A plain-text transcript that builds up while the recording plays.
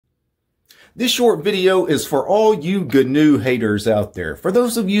This short video is for all you GNU haters out there. For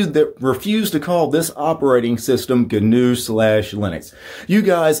those of you that refuse to call this operating system GNU/Linux. You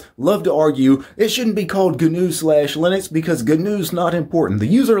guys love to argue it shouldn't be called GNU/Linux because GNU's not important. The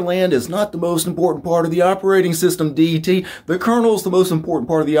user land is not the most important part of the operating system, DET. The kernel is the most important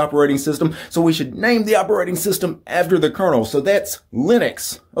part of the operating system, so we should name the operating system after the kernel. So that's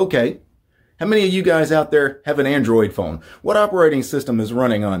Linux. Okay. How many of you guys out there have an Android phone? What operating system is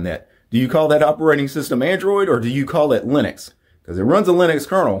running on that? Do you call that operating system Android or do you call it Linux? Because it runs a Linux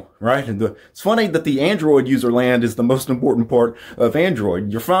kernel, right? And it's funny that the Android user land is the most important part of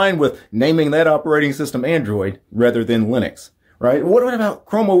Android. You're fine with naming that operating system Android rather than Linux, right? What about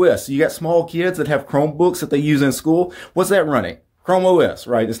Chrome OS? You got small kids that have Chromebooks that they use in school. What's that running? Chrome OS,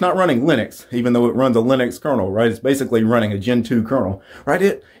 right? It's not running Linux, even though it runs a Linux kernel, right? It's basically running a Gen 2 kernel,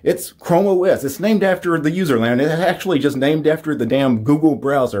 right? It's Chrome OS. It's named after the user land. It's actually just named after the damn Google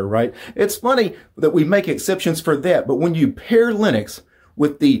browser, right? It's funny that we make exceptions for that, but when you pair Linux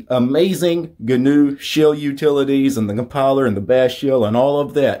with the amazing GNU shell utilities and the compiler and the bash shell and all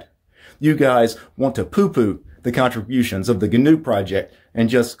of that, you guys want to poo-poo the contributions of the GNU project and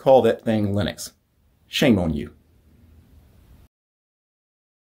just call that thing Linux. Shame on you.